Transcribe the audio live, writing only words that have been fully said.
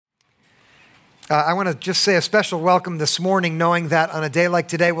I want to just say a special welcome this morning, knowing that on a day like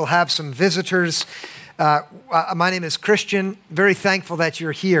today, we'll have some visitors. My name is Christian. Very thankful that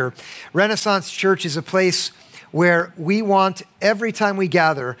you're here. Renaissance Church is a place where we want, every time we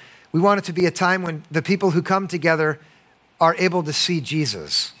gather, we want it to be a time when the people who come together are able to see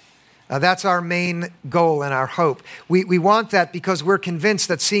Jesus. That's our main goal and our hope. We want that because we're convinced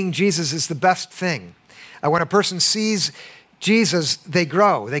that seeing Jesus is the best thing. When a person sees Jesus, they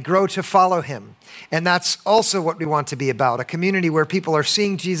grow to follow him. And that's also what we want to be about, a community where people are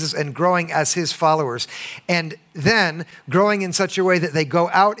seeing Jesus and growing as his followers, and then growing in such a way that they go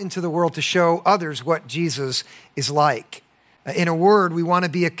out into the world to show others what Jesus is like. In a word, we want to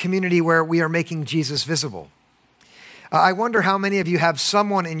be a community where we are making Jesus visible. I wonder how many of you have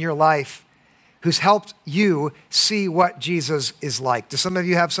someone in your life who's helped you see what Jesus is like. Do some of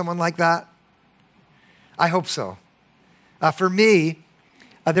you have someone like that? I hope so. For me,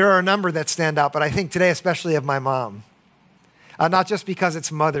 there are a number that stand out, but I think today especially of my mom. Not just because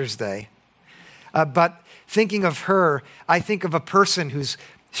it's Mother's Day, but thinking of her, I think of a person whose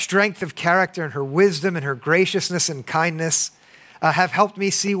strength of character and her wisdom and her graciousness and kindness have helped me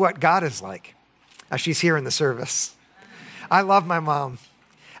see what God is like. She's here in the service. I love my mom.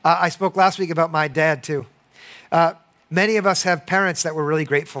 I spoke last week about my dad too. Many of us have parents that we're really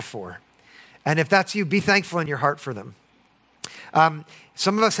grateful for. And if that's you, be thankful in your heart for them.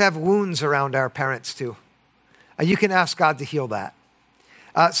 Some of us have wounds around our parents too. You can ask God to heal that.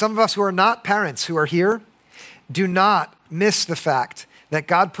 Some of us who are not parents who are here, do not miss the fact that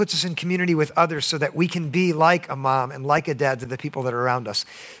God puts us in community with others so that we can be like a mom and like a dad to the people that are around us.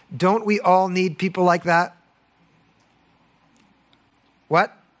 Don't we all need people like that?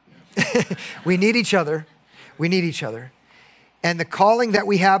 What? We need each other. We need each other. And the calling that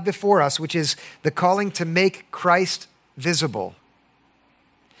we have before us, which is the calling to make Christ visible,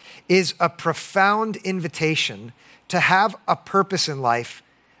 is a profound invitation to have a purpose in life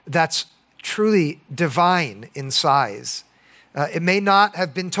that's truly divine in size. It may not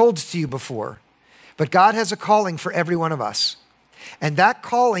have been told to you before, but God has a calling for every one of us. And that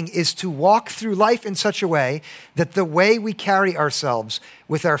calling is to walk through life in such a way that the way we carry ourselves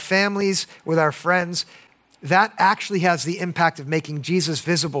with our families, with our friends, that actually has the impact of making Jesus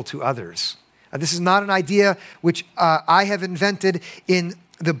visible to others. This is not an idea which I have invented. In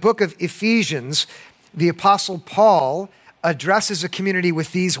the book of Ephesians, the Apostle Paul addresses a community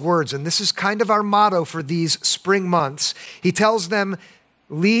with these words, and this is kind of our motto for these spring months. He tells them,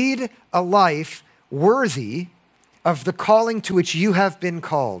 lead a life worthy of the calling to which you have been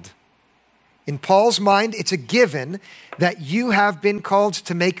called. In Paul's mind, it's a given that you have been called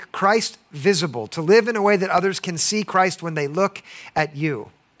to make Christ visible, to live in a way that others can see Christ when they look at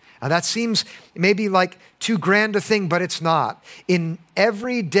you. Now that seems maybe like too grand a thing, but it's not. In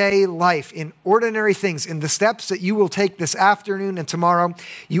everyday life, in ordinary things, in the steps that you will take this afternoon and tomorrow,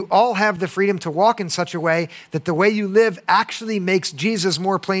 you all have the freedom to walk in such a way that the way you live actually makes Jesus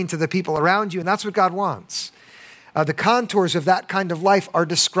more plain to the people around you, and that's what God wants. The contours of that kind of life are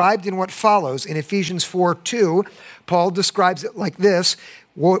described in what follows. In Ephesians 4:2, Paul describes it like this: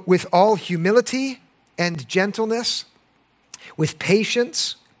 with all humility and gentleness, with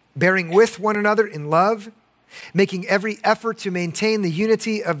patience, bearing with one another in love, making every effort to maintain the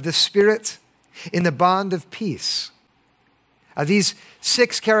unity of the Spirit in the bond of peace. These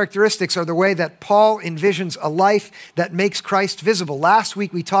 6 characteristics are the way that Paul envisions a life that makes Christ visible. Last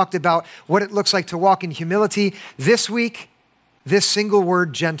week, we talked about what it looks like to walk in humility. This week, this single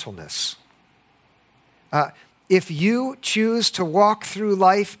word, gentleness. If you choose to walk through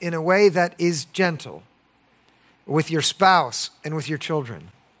life in a way that is gentle with your spouse and with your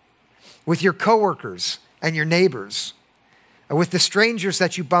children, with your coworkers and your neighbors, with the strangers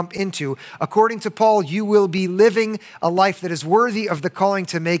that you bump into, according to Paul, you will be living a life that is worthy of the calling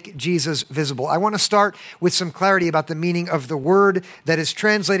to make Jesus visible. I want to start with some clarity about the meaning of the word that is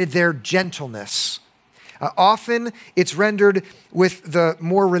translated there, gentleness. Often it's rendered with the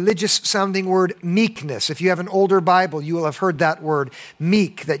more religious sounding word meekness. If you have an older Bible, you will have heard that word,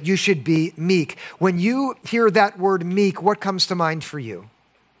 meek, that you should be meek. When you hear that word meek, what comes to mind for you?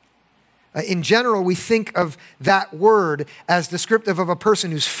 In general, we think of that word as descriptive of a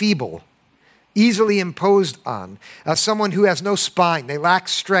person who's feeble, easily imposed on, someone who has no spine. They lack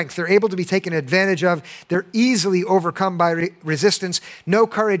strength. They're able to be taken advantage of. They're easily overcome by resistance, no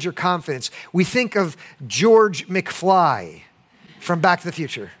courage or confidence. We think of George McFly from Back to the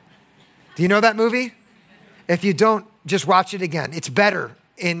Future. Do you know that movie? If you don't, just watch it again. It's better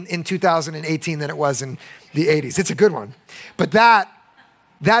in 2018 than it was in the 80s. It's a good one. But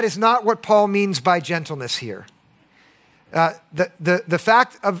that is not what Paul means by gentleness here. The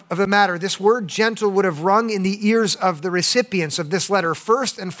fact of the matter, this word gentle would have rung in the ears of the recipients of this letter,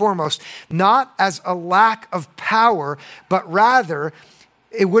 first and foremost, not as a lack of power, but rather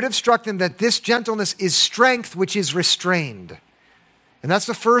it would have struck them that this gentleness is strength which is restrained. And that's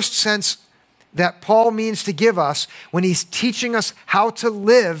the first sense that Paul means to give us when he's teaching us how to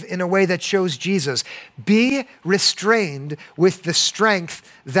live in a way that shows Jesus. Be restrained with the strength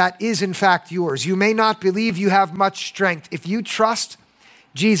that is in fact yours. You may not believe you have much strength. If you trust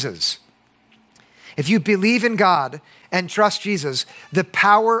Jesus, if you believe in God and trust Jesus, the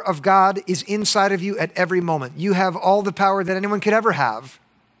power of God is inside of you at every moment. You have all the power that anyone could ever have.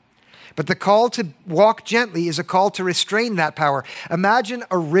 But the call to walk gently is a call to restrain that power. Imagine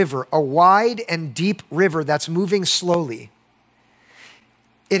a river, a wide and deep river that's moving slowly.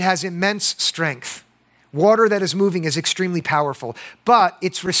 It has immense strength. Water that is moving is extremely powerful, but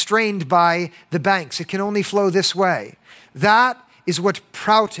it's restrained by the banks. It can only flow this way. That is what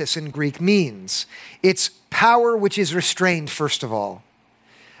prautos in Greek means. It's power which is restrained, first of all.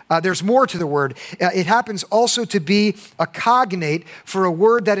 There's more to the word. It happens also to be a cognate for a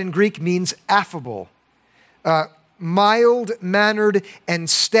word that in Greek means affable, mild-mannered and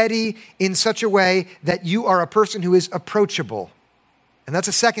steady in such a way that you are a person who is approachable. And that's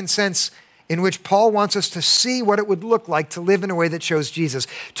a second sense in which Paul wants us to see what it would look like to live in a way that shows Jesus,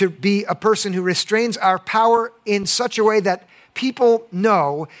 to be a person who restrains our power in such a way that people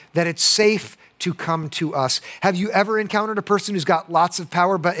know that it's safe to come to us. Have you ever encountered a person who's got lots of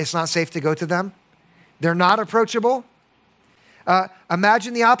power, but it's not safe to go to them? They're not approachable?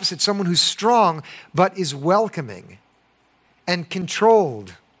 Imagine the opposite, someone who's strong, but is welcoming and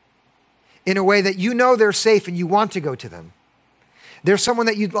controlled in a way that you know they're safe and you want to go to them. They're someone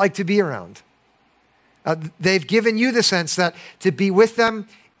that you'd like to be around. They've given you the sense that to be with them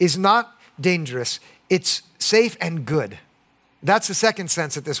is not dangerous. It's safe and good. That's the second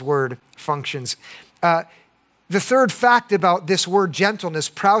sense that this word functions. The third fact about this word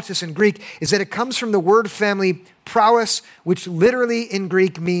gentleness, prautos in Greek, is that it comes from the word family praus, which literally in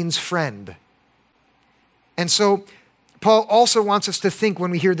Greek means friend. And so Paul also wants us to think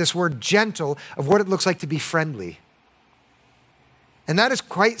when we hear this word gentle of what it looks like to be friendly. And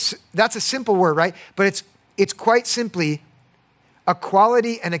that's a simple word, right? But it's quite simply a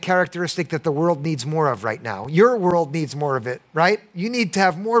quality and a characteristic that the world needs more of right now. Your world needs more of it, right? You need to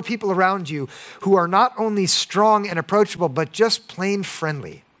have more people around you who are not only strong and approachable, but just plain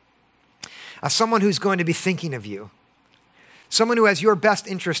friendly. Someone who's going to be thinking of you. Someone who has your best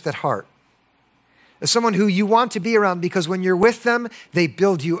interest at heart. Someone who you want to be around because when you're with them, they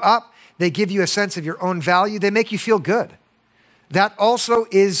build you up. They give you a sense of your own value. They make you feel good. That also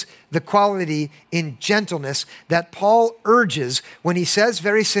is the quality in gentleness that Paul urges when he says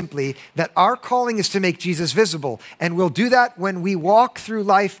very simply that our calling is to make Jesus visible. And we'll do that when we walk through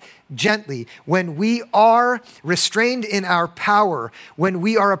life gently, when we are restrained in our power, when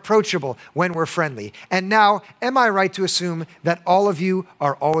we are approachable, when we're friendly. And now, am I right to assume that all of you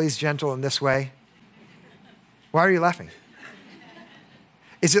are always gentle in this way? Why are you laughing?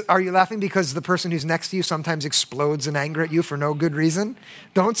 Are you laughing because the person who's next to you sometimes explodes in anger at you for no good reason?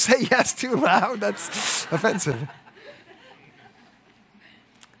 Don't say yes too loud. That's offensive.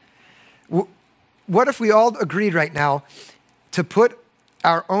 What if we all agreed right now to put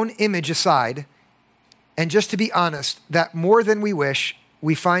our own image aside and just to be honest that more than we wish,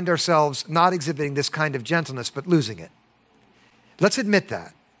 we find ourselves not exhibiting this kind of gentleness, but losing it? Let's admit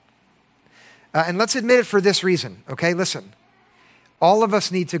that. And let's admit it for this reason, okay? Listen. All of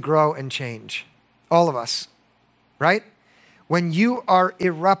us need to grow and change. All of us, right? When you are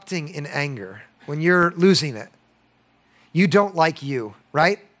erupting in anger, when you're losing it, you don't like you,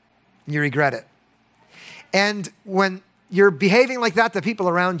 right? You regret it. And when you're behaving like that, the people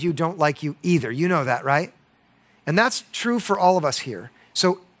around you don't like you either. You know that, right? And that's true for all of us here.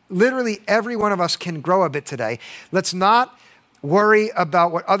 So literally every one of us can grow a bit today. Let's not worry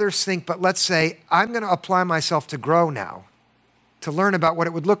about what others think, but let's say, I'm going to apply myself to grow now, to learn about what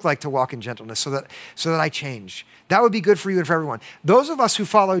it would look like to walk in gentleness so that I change. That would be good for you and for everyone. Those of us who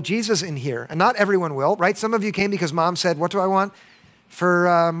follow Jesus in here, and not everyone will, right? Some of you came because mom said, what do I want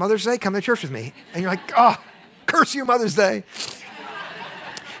for Mother's Day? Come to church with me. And you're like, oh, curse you, Mother's Day.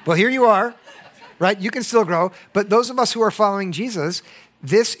 Well, here you are, right? You can still grow. But those of us who are following Jesus,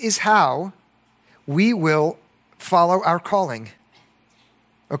 this is how we will follow our calling.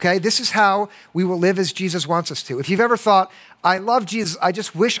 Okay? This is how we will live as Jesus wants us to. If you've ever thought, I love Jesus, I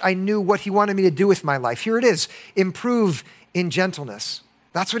just wish I knew what he wanted me to do with my life. Here it is. Improve in gentleness.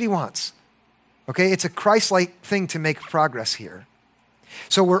 That's what he wants. Okay? It's a Christ-like thing to make progress here.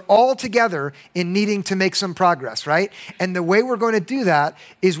 So we're all together in needing to make some progress, right? And the way we're going to do that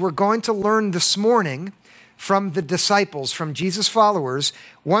is we're going to learn this morning from the disciples, from Jesus' followers.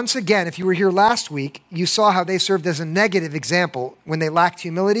 Once again, if you were here last week, you saw how they served as a negative example when they lacked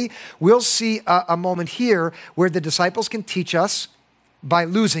humility. We'll see a moment here where the disciples can teach us by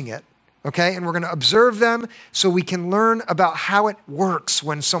losing it, okay? And we're going to observe them so we can learn about how it works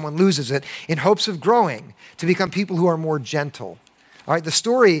when someone loses it in hopes of growing to become people who are more gentle. All right, the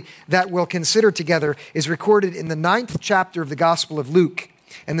story that we'll consider together is recorded in the 9th chapter of the Gospel of Luke.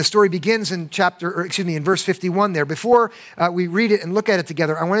 And the story begins in verse 51 there. Before we read it and look at it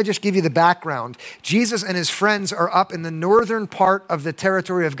together, I want to just give you the background. Jesus and his friends are up in the northern part of the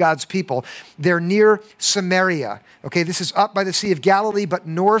territory of God's people. They're near Samaria. Okay, this is up by the Sea of Galilee, but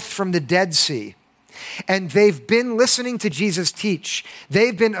north from the Dead Sea. And they've been listening to Jesus teach.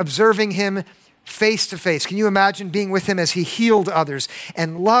 They've been observing him face to face. Can you imagine being with him as he healed others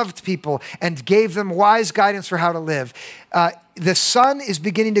and loved people and gave them wise guidance for how to live? The sun is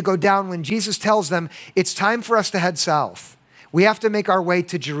beginning to go down when Jesus tells them it's time for us to head south. We have to make our way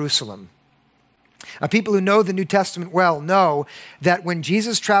to Jerusalem. People who know the New Testament well know that when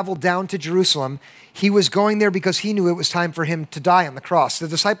Jesus traveled down to Jerusalem, he was going there because he knew it was time for him to die on the cross. The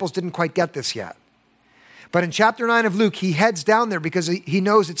disciples didn't quite get this yet. But in chapter 9 of Luke, he heads down there because he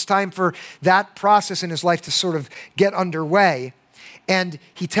knows it's time for that process in his life to sort of get underway. And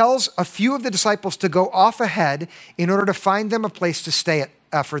he tells a few of the disciples to go off ahead in order to find them a place to stay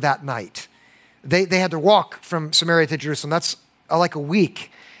at for that night. They had to walk from Samaria to Jerusalem. That's like a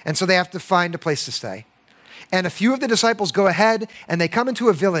week. And so they have to find a place to stay. And a few of the disciples go ahead and they come into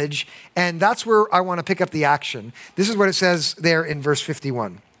a village, and that's where I want to pick up the action. This is what it says there in verse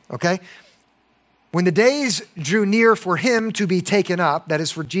 51, okay? When the days drew near for him to be taken up, that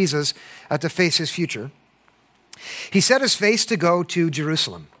is for Jesus to face his future, he set his face to go to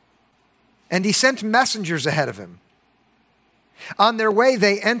Jerusalem, and he sent messengers ahead of him. On their way,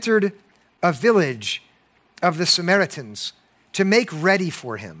 they entered a village of the Samaritans to make ready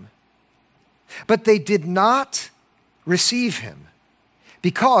for him. But they did not receive him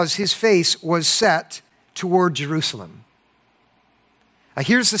because his face was set toward Jerusalem.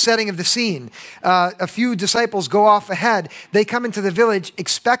 Here's the setting of the scene. A few disciples go off ahead. They come into the village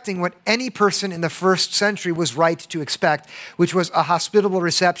expecting what any person in the first century was right to expect, which was a hospitable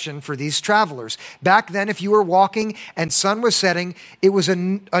reception for these travelers. Back then, if you were walking and sun was setting, it was a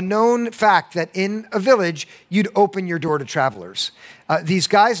known fact that in a village, you'd open your door to travelers. These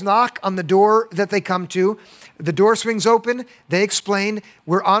guys knock on the door that they come to. The door swings open. They explain,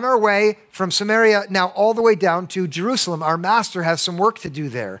 we're on our way from Samaria now all the way down to Jerusalem. Our master has some work to do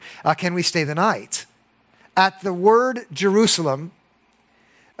there. Can we stay the night? At the word Jerusalem,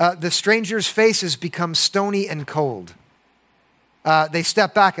 the strangers' faces become stony and cold. They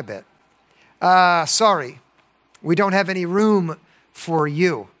step back a bit. Sorry, we don't have any room for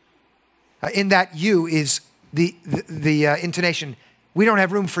you. In that you is the intonation. We don't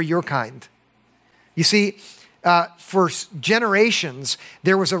have room for your kind. You see, for generations,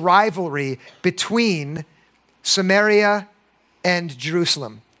 there was a rivalry between Samaria and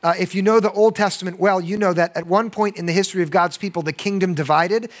Jerusalem. If you know the Old Testament well, you know that at one point in the history of God's people, the kingdom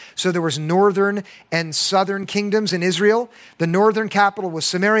divided. So there was northern and southern kingdoms in Israel. The northern capital was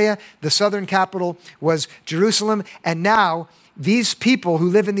Samaria. The southern capital was Jerusalem. And now these people who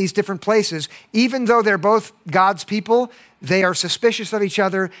live in these different places, even though they're both God's people, they are suspicious of each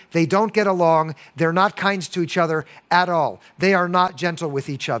other. They don't get along. They're not kind to each other at all. They are not gentle with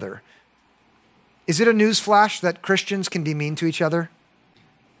each other. Is it a newsflash that Christians can be mean to each other?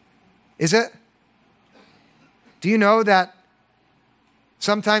 Is it? Do you know that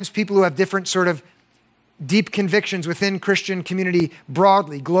sometimes people who have different sort of deep convictions within Christian community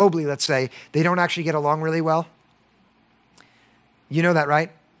broadly, globally, let's say, they don't actually get along really well? You know that,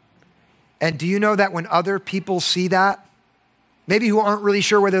 right? And do you know that when other people see that, maybe who aren't really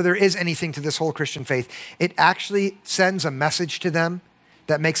sure whether there is anything to this whole Christian faith, it actually sends a message to them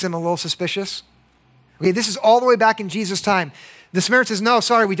that makes them a little suspicious? Okay, this is all the way back in Jesus' time. The Samaritan says, no,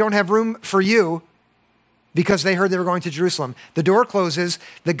 sorry, we don't have room for you, because they heard they were going to Jerusalem. The door closes.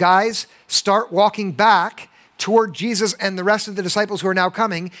 The guys start walking back toward Jesus and the rest of the disciples who are now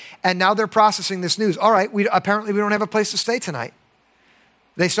coming, and now they're processing this news. All right, apparently we don't have a place to stay tonight.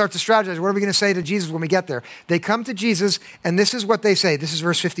 They start to strategize. What are we going to say to Jesus when we get there? They come to Jesus, and this is what they say. This is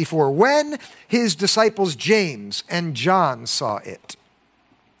verse 54. When his disciples James and John saw it,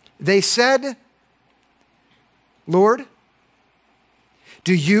 they said, Lord,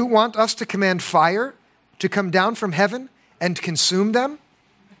 do you want us to command fire to come down from heaven and consume them?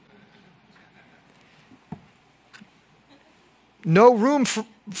 No room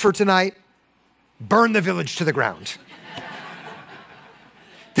for tonight. Burn the village to the ground.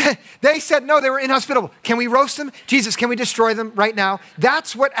 They said, no, they were inhospitable. Can we roast them? Jesus, can we destroy them right now?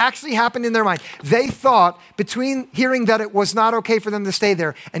 That's what actually happened in their mind. They thought, between hearing that it was not okay for them to stay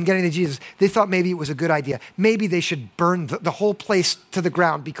there and getting to Jesus, they thought maybe it was a good idea. Maybe they should burn the whole place to the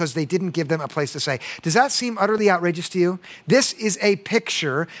ground because they didn't give them a place to stay. Does that seem utterly outrageous to you? This is a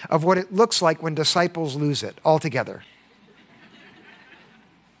picture of what it looks like when disciples lose it altogether.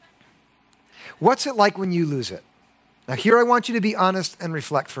 What's it like when you lose it? Now, here I want you to be honest and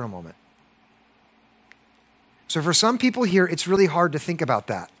reflect for a moment. So for some people here, it's really hard to think about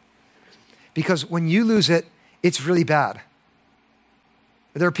that because when you lose it, it's really bad.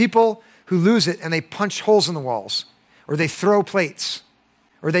 There are people who lose it and they punch holes in the walls, or they throw plates,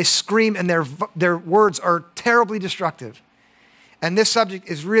 or they scream and their words are terribly destructive. And this subject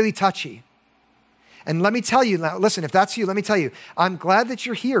is really touchy. And let me tell you, now, listen, if that's you, let me tell you, I'm glad that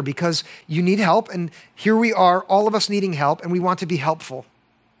you're here because you need help. And here we are, all of us needing help, and we want to be helpful.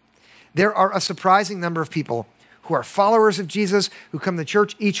 There are a surprising number of people who are followers of Jesus, who come to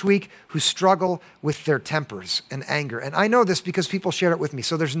church each week, who struggle with their tempers and anger. And I know this because people share it with me.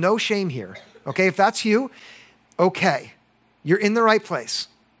 So there's no shame here. Okay, if that's you, okay, you're in the right place.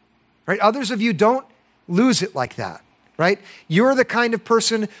 Right? Others of you don't lose it like that. Right? You're the kind of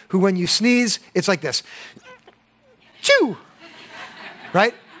person who when you sneeze, it's like this. Chew!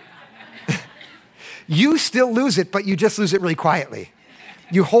 Right? You still lose it, but you just lose it really quietly.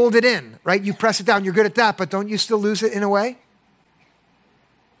 You hold it in, right? You press it down. You're good at that, but don't you still lose it in a way?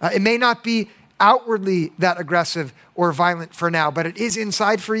 It may not be outwardly that aggressive or violent for now, but it is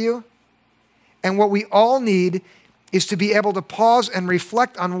inside for you. And what we all need is to be able to pause and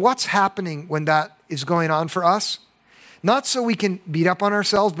reflect on what's happening when that is going on for us. Not so we can beat up on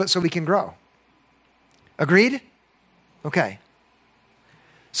ourselves, but so we can grow. Agreed? Okay.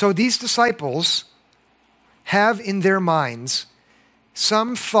 So these disciples have in their minds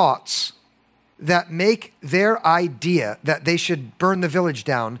some thoughts that make their idea that they should burn the village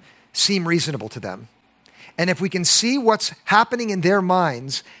down seem reasonable to them. And if we can see what's happening in their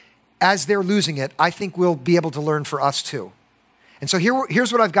minds as they're losing it, I think we'll be able to learn for us too. And so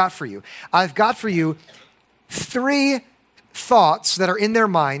here's what I've got for you. I've got for you 3 thoughts that are in their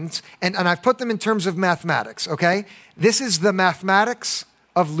minds, and I've put them in terms of mathematics, okay? This is the mathematics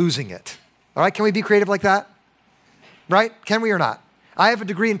of losing it. All right, can we be creative like that? Right? Can we or not? I have a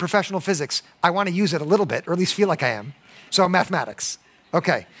degree in professional physics. I want to use it a little bit, or at least feel like I am. So mathematics.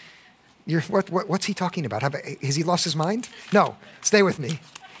 Okay. What's he talking about? Has he lost his mind? No, stay with me.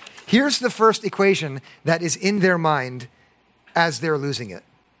 Here's the first equation that is in their mind as they're losing it.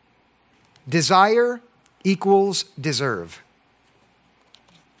 Desire equals deserve.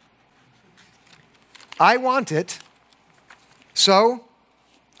 I want it, so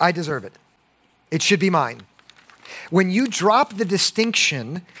I deserve it. It should be mine. When you drop the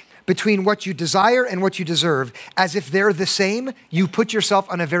distinction between what you desire and what you deserve as if they're the same, you put yourself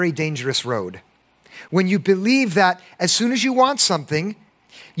on a very dangerous road. When you believe that as soon as you want something,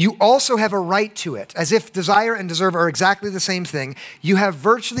 you also have a right to it, as if desire and deserve are exactly the same thing. You have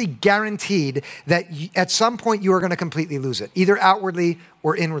virtually guaranteed that at some point you are going to completely lose it, either outwardly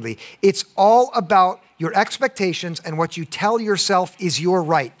or inwardly. It's all about your expectations and what you tell yourself is your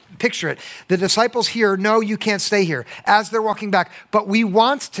right. Picture it. The disciples here know you can't stay here as they're walking back, but we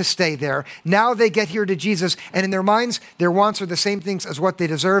want to stay there. Now they get here to Jesus, and in their minds, their wants are the same things as what they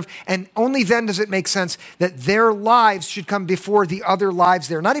deserve, and only then does it make sense that their lives should come before the other lives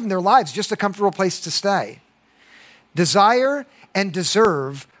there. Not even their lives, just a comfortable place to stay. Desire and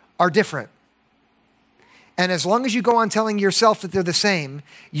deserve are different. And as long as you go on telling yourself that they're the same,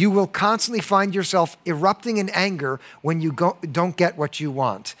 you will constantly find yourself erupting in anger when you don't get what you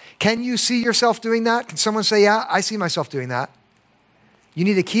want. Can you see yourself doing that? Can someone say, yeah, I see myself doing that? You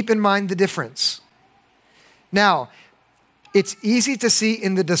need to keep in mind the difference. Now, it's easy to see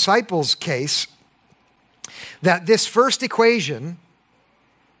in the disciples' case that this first equation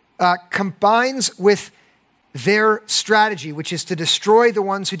combines with their strategy, which is to destroy the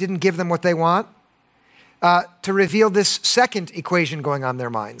ones who didn't give them what they want, to reveal this second equation going on in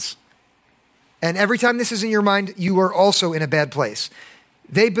their minds. And every time this is in your mind, you are also in a bad place.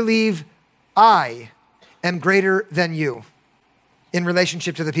 They believe I am greater than you in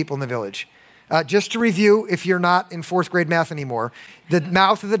relationship to the people in the village. Just to review, if you're not in 4th grade math anymore, the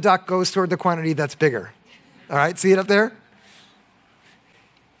mouth of the duck goes toward the quantity that's bigger. All right, see it up there?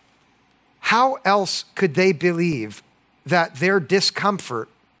 How else could they believe that their discomfort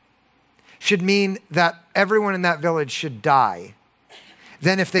should mean that everyone in that village should die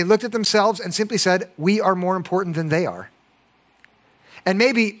than if they looked at themselves and simply said, we are more important than they are? And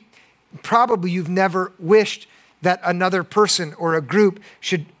probably you've never wished that another person or a group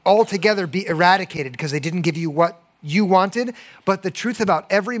should altogether be eradicated because they didn't give you what you wanted. But the truth about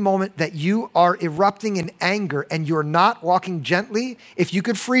every moment that you are erupting in anger and you're not walking gently, if you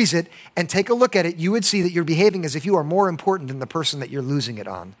could freeze it and take a look at it, you would see that you're behaving as if you are more important than the person that you're losing it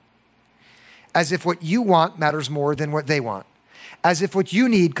on. As if what you want matters more than what they want. As if what you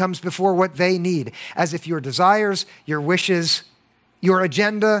need comes before what they need. As if your desires, your wishes, your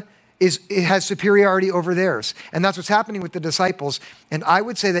agenda it has superiority over theirs. And that's what's happening with the disciples. And I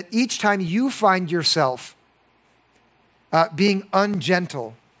would say that each time you find yourself being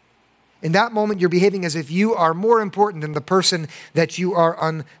ungentle, in that moment you're behaving as if you are more important than the person that you are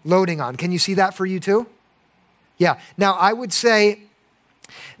unloading on. Can you see that for you too? Yeah. Now I would say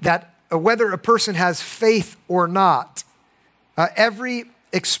that whether a person has faith or not, every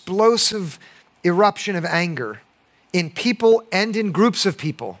explosive eruption of anger in people and in groups of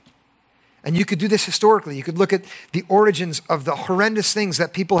people, and you could do this historically. You could look at the origins of the horrendous things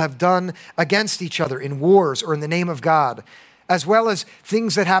that people have done against each other in wars or in the name of God, as well as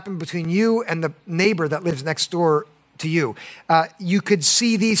things that happen between you and the neighbor that lives next door to you. You could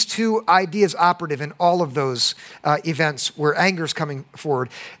see these two ideas operative in all of those events where anger is coming forward.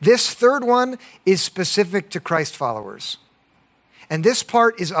 This third one is specific to Christ followers. And this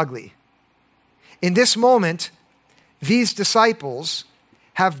part is ugly. In this moment, these disciples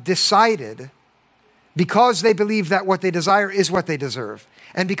have decided, because they believe that what they desire is what they deserve,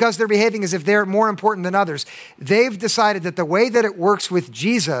 and because they're behaving as if they're more important than others, they've decided that the way that it works with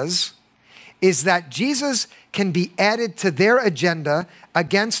Jesus is that Jesus can be added to their agenda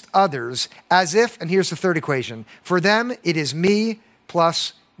against others as if, and here's the third equation, for them it is me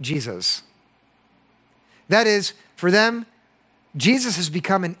plus Jesus. That is, for them, Jesus has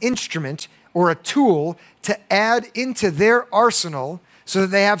become an instrument or a tool to add into their arsenal so that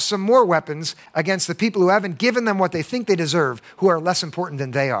they have some more weapons against the people who haven't given them what they think they deserve, who are less important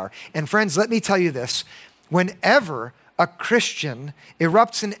than they are. And friends, let me tell you this. Whenever a Christian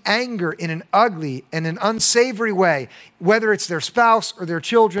erupts in anger in an ugly and an unsavory way, whether it's their spouse or their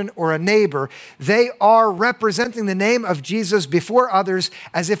children or a neighbor, they are representing the name of Jesus before others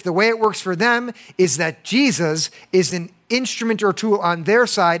as if the way it works for them is that Jesus is an instrument or tool on their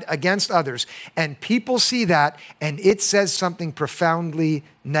side against others. And people see that, and it says something profoundly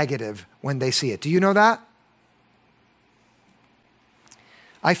negative when they see it. Do you know that?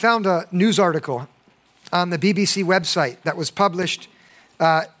 I found a news article on the BBC website that was published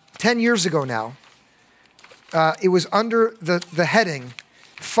 10 years ago now. It was under the heading,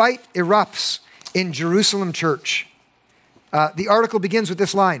 "Fight Erupts in Jerusalem Church." The article begins with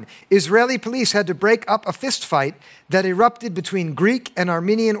this line: Israeli police had to break up a fist fight that erupted between Greek and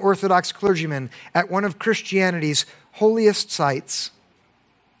Armenian Orthodox clergymen at one of Christianity's holiest sites.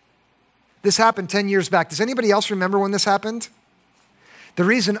 This happened 10 years back. Does anybody else remember when this happened? The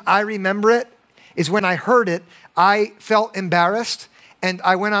reason I remember it is when I heard it, I felt embarrassed, and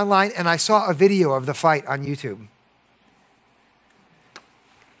I went online and I saw a video of the fight on YouTube.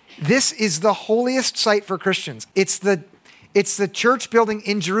 This is the holiest site for Christians. It's the church building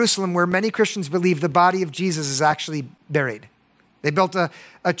in Jerusalem where many Christians believe the body of Jesus is actually buried. They built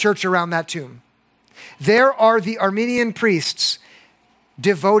a church around that tomb. There are the Armenian priests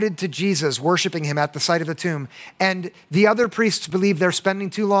devoted to Jesus, worshiping him at the site of the tomb. And the other priests believe they're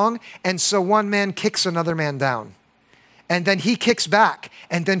spending too long, and so one man kicks another man down. And then he kicks back,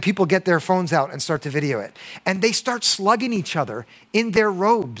 and then people get their phones out and start to video it. And they start slugging each other in their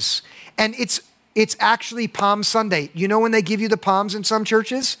robes. And it's actually Palm Sunday. You know when they give you the palms in some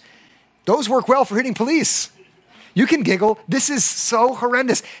churches? Those work well for hitting police. You can giggle. This is so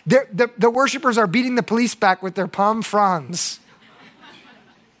horrendous. The worshipers are beating the police back with their palm fronds.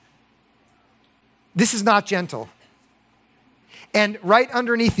 This is not gentle. And right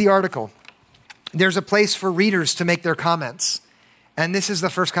underneath the article, there's a place for readers to make their comments. And this is the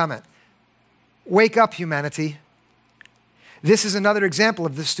first comment. Wake up, humanity. This is another example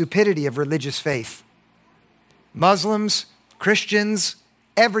of the stupidity of religious faith. Muslims, Christians,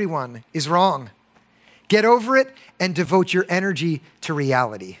 everyone is wrong. Get over it and devote your energy to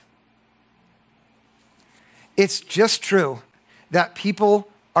reality. It's just true that people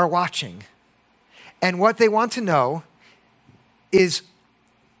are watching. And what they want to know is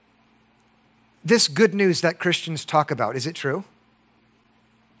this good news that Christians talk about. Is it true?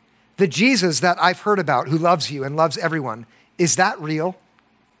 The Jesus that I've heard about who loves you and loves everyone, is that real?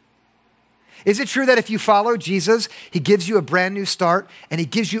 Is it true that if you follow Jesus, he gives you a brand new start and he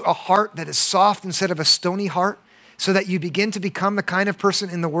gives you a heart that is soft instead of a stony heart so that you begin to become the kind of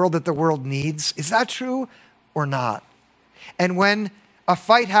person in the world that the world needs? Is that true or not? And when a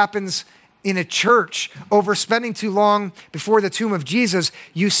fight happens in a church over spending too long before the tomb of Jesus,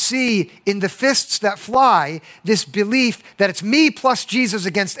 you see in the fists that fly this belief that it's me plus Jesus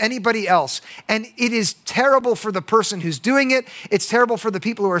against anybody else. And it is terrible for the person who's doing it. It's terrible for the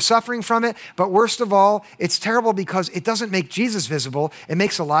people who are suffering from it. But worst of all, it's terrible because it doesn't make Jesus visible. It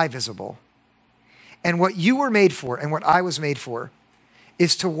makes a lie visible. And what you were made for and what I was made for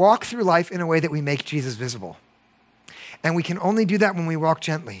is to walk through life in a way that we make Jesus visible. And we can only do that when we walk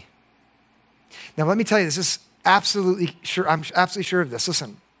gently. Now, let me tell you, this is absolutely sure. I'm absolutely sure of this.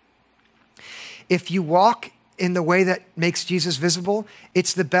 Listen, if you walk in the way that makes Jesus visible,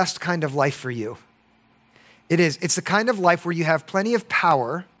 it's the best kind of life for you. It is. It's the kind of life where you have plenty of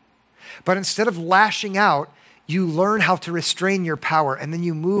power, but instead of lashing out, you learn how to restrain your power, and then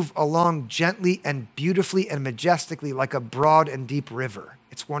you move along gently and beautifully and majestically like a broad and deep river.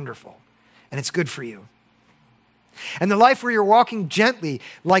 It's wonderful, and it's good for you. And the life where you're walking gently,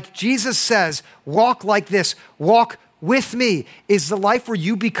 like Jesus says, walk like this, walk with me, is the life where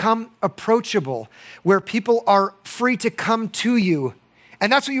you become approachable, where people are free to come to you.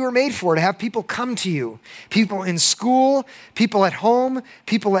 And that's what you were made for, to have people come to you. People in school, people at home,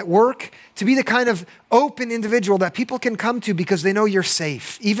 people at work, to be the kind of open individual that people can come to because they know you're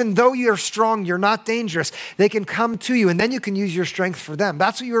safe. Even though you're strong, you're not dangerous, they can come to you and then you can use your strength for them.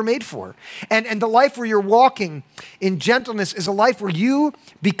 That's what you were made for. And the life where you're walking in gentleness is a life where you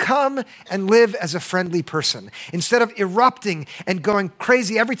become and live as a friendly person. Instead of erupting and going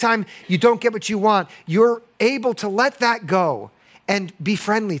crazy every time you don't get what you want, you're able to let that go and be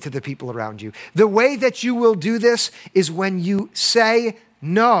friendly to the people around you. The way that you will do this is when you say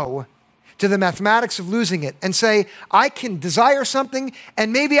no to the mathematics of losing it and say, I can desire something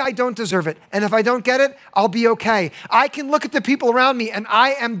and maybe I don't deserve it. And if I don't get it, I'll be okay. I can look at the people around me and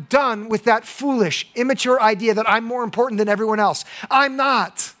I am done with that foolish, immature idea that I'm more important than everyone else. I'm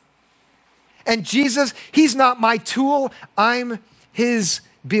not. And Jesus, he's not my tool. I'm his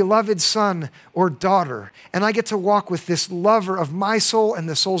beloved son or daughter. And I get to walk with this lover of my soul and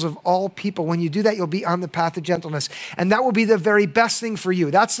the souls of all people. When you do that, you'll be on the path of gentleness. And that will be the very best thing for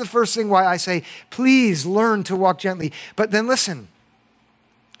you. That's the first thing why I say, please learn to walk gently. But then listen,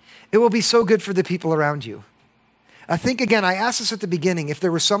 it will be so good for the people around you. I think, again, I asked this at the beginning, if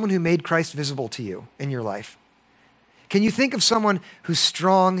there was someone who made Christ visible to you in your life. Can you think of someone who's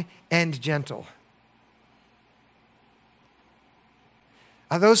strong and gentle?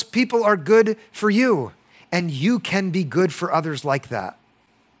 Those people are good for you, and you can be good for others like that.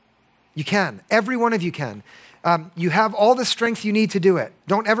 You can. Every one of you can. You have all the strength you need to do it.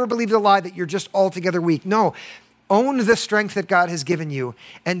 Don't ever believe the lie that you're just altogether weak. No, own the strength that God has given you,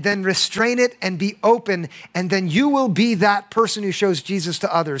 and then restrain it and be open, and then you will be that person who shows Jesus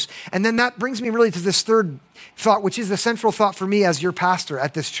to others. And then that brings me really to this third thought, which is the central thought for me as your pastor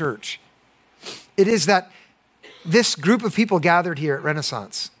at this church. It is that this group of people gathered here at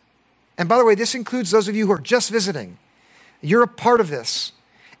Renaissance. And by the way, this includes those of you who are just visiting. You're a part of this.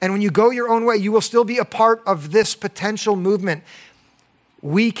 And when you go your own way, you will still be a part of this potential movement.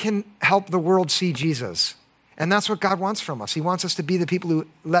 We can help the world see Jesus. And that's what God wants from us. He wants us to be the people who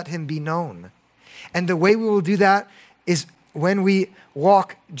let him be known. And the way we will do that is when we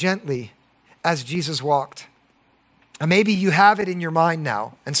walk gently as Jesus walked. And maybe you have it in your mind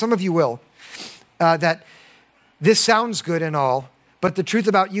now, and some of you will, that this sounds good and all, but the truth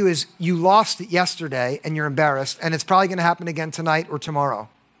about you is you lost it yesterday and you're embarrassed, and it's probably going to happen again tonight or tomorrow.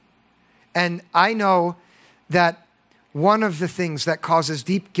 And I know that one of the things that causes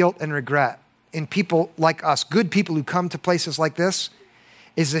deep guilt and regret in people like us, good people who come to places like this,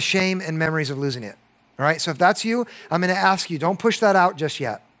 is the shame and memories of losing it. All right? So if that's you, I'm going to ask you, don't push that out just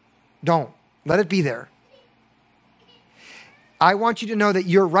yet. Don't. Let it be there. I want you to know that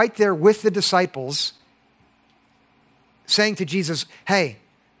you're right there with the disciples saying to Jesus, hey,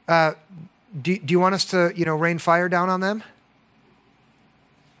 do you want us to, rain fire down on them?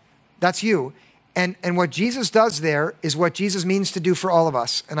 That's you. And what Jesus does there is what Jesus means to do for all of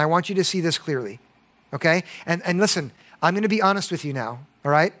us. And I want you to see this clearly, okay? And listen, I'm going to be honest with you now,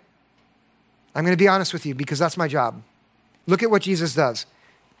 all right? I'm going to be honest with you because that's my job. Look at what Jesus does.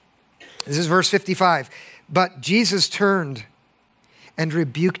 This is verse 55. But Jesus turned and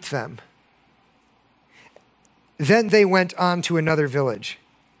rebuked them. Then they went on to another village.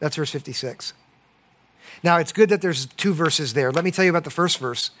 That's verse 56. Now, it's good that there's two verses there. Let me tell you about the first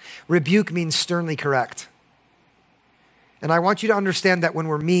verse. Rebuke means sternly correct. And I want you to understand that when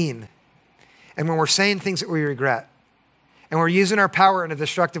we're mean and when we're saying things that we regret and we're using our power in a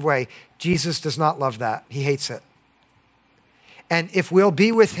destructive way, Jesus does not love that. He hates it. And if we'll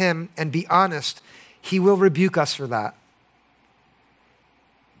be with him and be honest, he will rebuke us for that.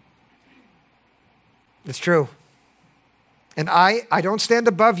 It's true. And I don't stand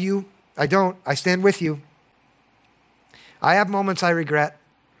above you. I don't. I stand with you. I have moments I regret.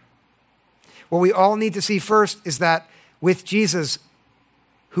 What we all need to see first is that with Jesus,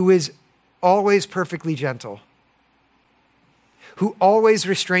 who is always perfectly gentle, who always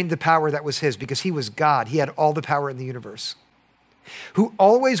restrained the power that was his because he was God, he had all the power in the universe, who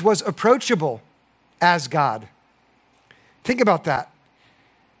always was approachable as God. Think about that.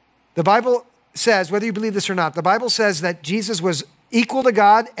 The Bible says, whether you believe this or not, the Bible says that Jesus was equal to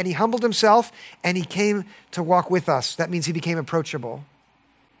God and he humbled himself and he came to walk with us. That means he became approachable.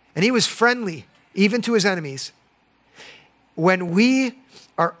 And he was friendly, even to his enemies. When we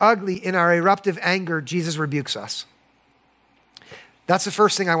are ugly in our eruptive anger, Jesus rebukes us. That's the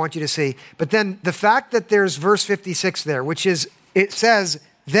first thing I want you to see. But then the fact that there's verse 56 there, which is, it says,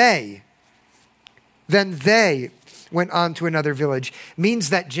 then they went on to another village, means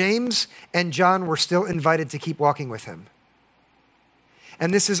that James and John were still invited to keep walking with him.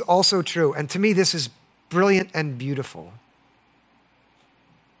 And this is also true. And to me, this is brilliant and beautiful.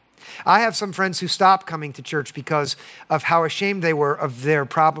 I have some friends who stopped coming to church because of how ashamed they were of their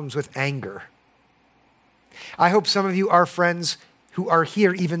problems with anger. I hope some of you are friends who are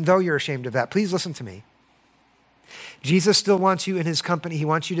here even though you're ashamed of that. Please listen to me. Jesus still wants you in his company. He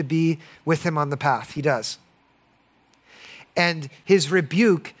wants you to be with him on the path. He does. And his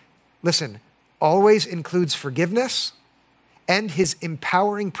rebuke, listen, always includes forgiveness and his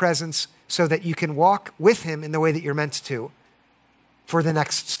empowering presence so that you can walk with him in the way that you're meant to for the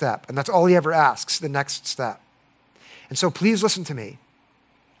next step. And that's all he ever asks, the next step. And so please listen to me.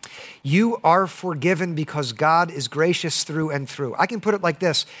 You are forgiven because God is gracious through and through. I can put it like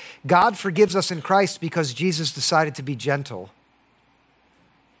this. God forgives us in Christ because Jesus decided to be gentle.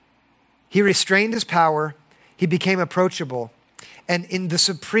 He restrained his power. He became approachable. And in the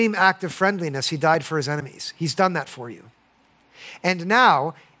supreme act of friendliness, he died for his enemies. He's done that for you. And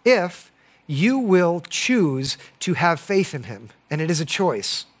now, if you will choose to have faith in him, and it is a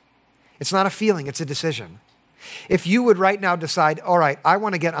choice, it's not a feeling, it's a decision. If you would right now decide, all right, I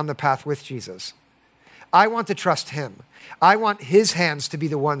want to get on the path with Jesus. I want to trust him. I want his hands to be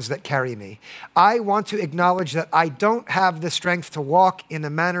the ones that carry me. I want to acknowledge that I don't have the strength to walk in a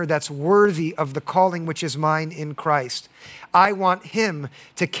manner that's worthy of the calling which is mine in Christ. I want him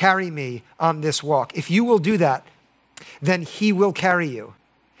to carry me on this walk. If you will do that, then he will carry you.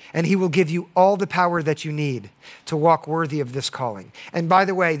 And he will give you all the power that you need to walk worthy of this calling. And by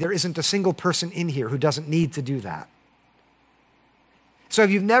the way, there isn't a single person in here who doesn't need to do that. So if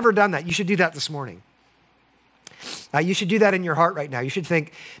you've never done that, you should do that this morning. You should do that in your heart right now. You should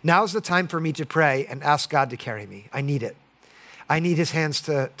think, now's the time for me to pray and ask God to carry me. I need it. I need his hands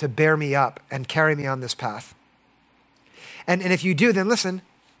to bear me up and carry me on this path. And if you do, then listen,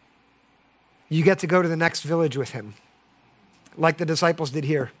 you get to go to the next village with him, like the disciples did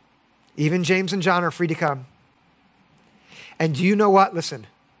here. Even James and John are free to come. And do you know what? Listen,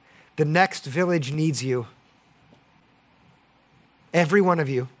 the next village needs you. Every one of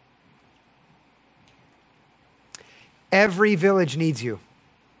you. Every village needs you.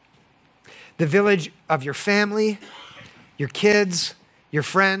 The village of your family, your kids, your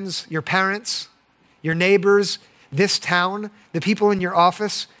friends, your parents, your neighbors, this town, the people in your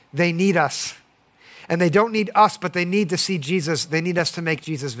office, they need us. And they don't need us, but they need to see Jesus. They need us to make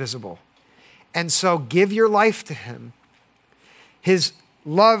Jesus visible. And so give your life to him. His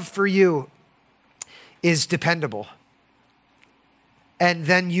love for you is dependable. And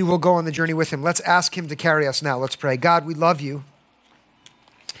then you will go on the journey with him. Let's ask him to carry us now. Let's pray. God, we love you.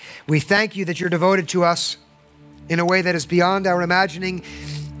 We thank you that you're devoted to us in a way that is beyond our imagining.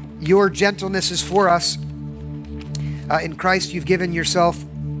 Your gentleness is for us. In Christ, you've given yourself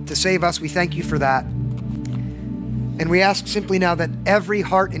to save us. We thank you for that. And we ask simply now that every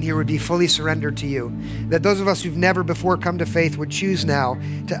heart in here would be fully surrendered to you. That those of us who've never before come to faith would choose now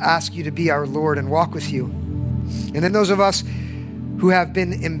to ask you to be our Lord and walk with you. And then those of us who have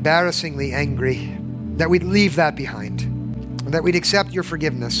been embarrassingly angry, that we'd leave that behind. That we'd accept your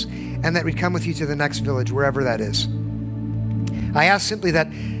forgiveness and that we'd come with you to the next village, wherever that is. I ask simply that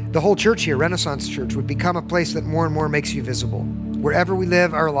the whole church here, Renaissance Church, would become a place that more and more makes you visible. Wherever we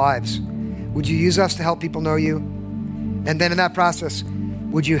live our lives, would you use us to help people know you? And then in that process,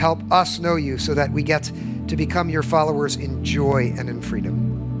 would you help us know you so that we get to become your followers in joy and in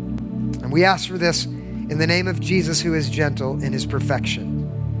freedom? And we ask for this in the name of Jesus, who is gentle in his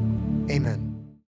perfection. Amen.